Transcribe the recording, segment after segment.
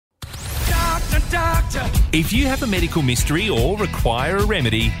doctor. If you have a medical mystery or require a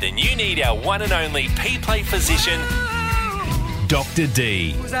remedy, then you need our one and only P-Play physician, Dr.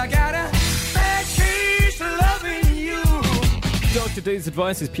 D. 'Cause I got a bad case of loving you. Dr. D's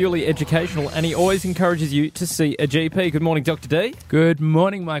advice is purely educational and he always encourages you to see a GP. Good morning, Dr. D. Good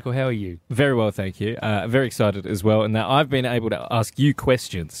morning, Michael. How are you? Very well, thank you. Very excited as well. And now I've been able to ask you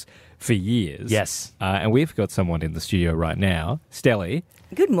questions for years. Yes. And we've got someone in the studio right now, Stelly,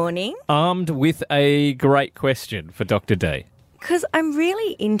 Good morning. armed with a great question for Dr. D. Because I'm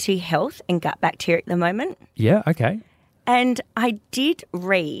really into health and gut bacteria at the moment. Yeah, okay. And I did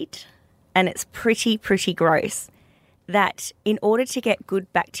read, and it's pretty gross, that in order to get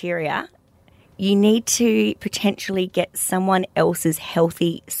good bacteria, you need to potentially get someone else's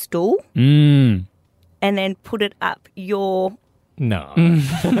healthy stool and then put it up your No.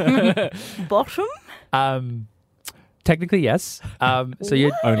 bottom. Technically, yes. So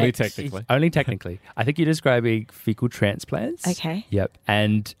you're Only technically. Only technically. I think you're describing fecal transplants. Okay. Yep.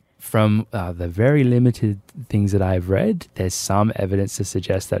 And from the very limited things that I've read, there's some evidence to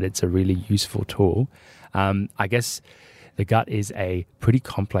suggest that it's a really useful tool. I guess the gut is a pretty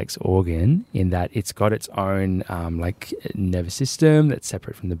complex organ in that it's got its own nervous system that's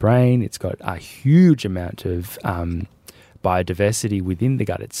separate from the brain. It's got a huge amount of biodiversity within the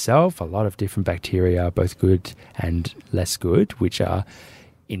gut itself, a lot of different bacteria, both good and less good, which are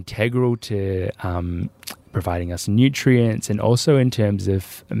integral to providing us nutrients and also in terms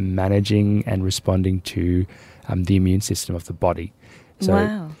of managing and responding to the immune system of the body. So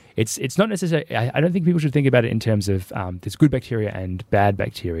Wow. it's not necessarily, I don't think people should think about it in terms of there's good bacteria and bad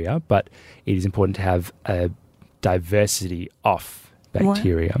bacteria, but it is important to have a diversity of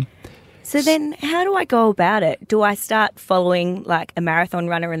bacteria. So then how do I go about it? Do I start following like a marathon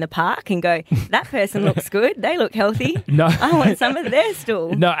runner in the park and go, that person looks good, they look healthy, No. I want some of their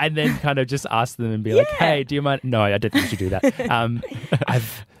stool? No, and then kind of just ask them and be like, hey, do you mind? No, I don't think you should do that.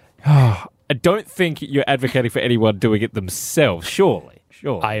 I don't think you're advocating for anyone doing it themselves, surely.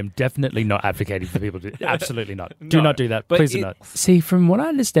 Sure. I am definitely not advocating for people to absolutely not. Do not do that. but Please do not. See, from what I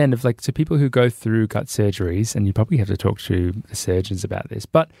understand of so people who go through gut surgeries, and you probably have to talk to the surgeons about this,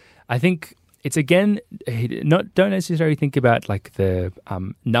 but I think it's again, don't necessarily think about the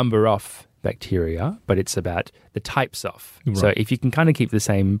number of bacteria, but it's about the types of. Right. So if you can kind of keep the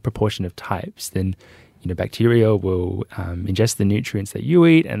same proportion of types, then bacteria will ingest the nutrients that you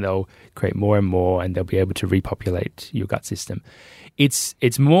eat and they'll create more and more and they'll be able to repopulate your gut system.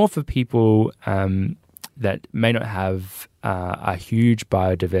 It's more for people that may not have a huge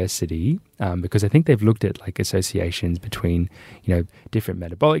biodiversity because I think they've looked at associations between different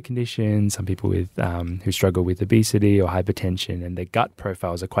metabolic conditions, some people with who struggle with obesity or hypertension, and their gut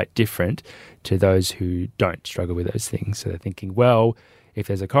profiles are quite different to those who don't struggle with those things. So they're thinking, well, if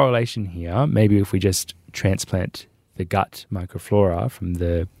there's a correlation here, maybe if we just transplant the gut microflora from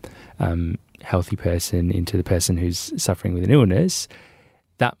the healthy person into the person who's suffering with an illness,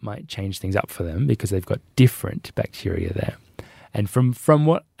 that might change things up for them because they've got different bacteria there. And from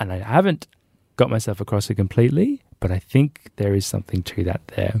what, and I haven't got myself across it completely, but I think there is something to that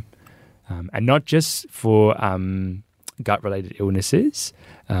there. And not just for gut-related illnesses.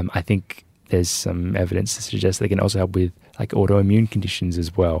 I think there's some evidence to suggest they can also help with autoimmune conditions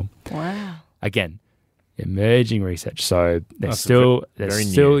as well. Wow. Again, emerging research. So there's still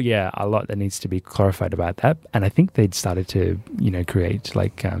a lot that needs to be clarified about that. And I think they'd started to, create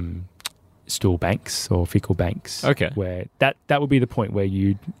stool banks or fecal banks. Okay. Where that would be the point where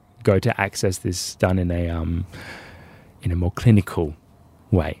you go to access this done in a more clinical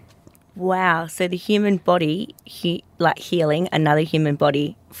way. Wow. So the human body, healing another human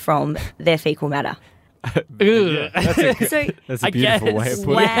body from their fecal matter. That's a beautiful way of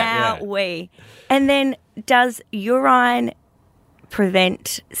putting it. Wow. Yeah. And then does urine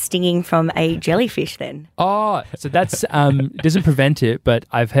prevent stinging from a jellyfish then? Oh, so that's doesn't prevent it, but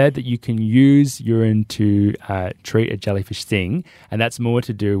I've heard that you can use urine to treat a jellyfish sting, and that's more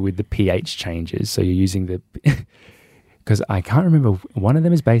to do with the pH changes. So you're using the because I can't remember, one of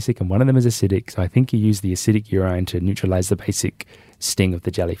them is basic and one of them is acidic. So I think you use the acidic urine to neutralize the basic sting of the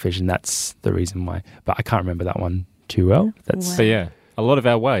jellyfish, and that's the reason why. But I can't remember that one too well. So yeah, a lot of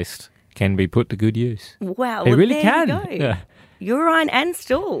our waste can be put to good use. Wow. It really there can. You go. Yeah. urine and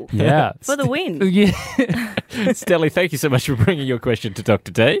stool. Yeah. For the win. Yeah. Stelly, thank you so much for bringing your question to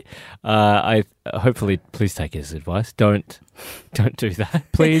Dr. D. Hopefully, please take his advice. Don't do that.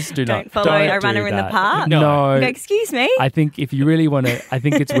 Please do not. Don't follow a runner do in the that. park. No. Excuse me. I think if you really want to, I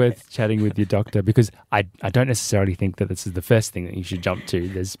think it's worth chatting with your doctor, because I don't necessarily think that this is the first thing that you should jump to.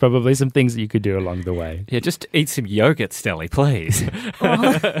 There's probably some things that you could do along the way. Yeah, just eat some yogurt, Stelly, please.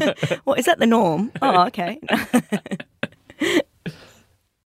 Well, is that the norm? Oh, okay.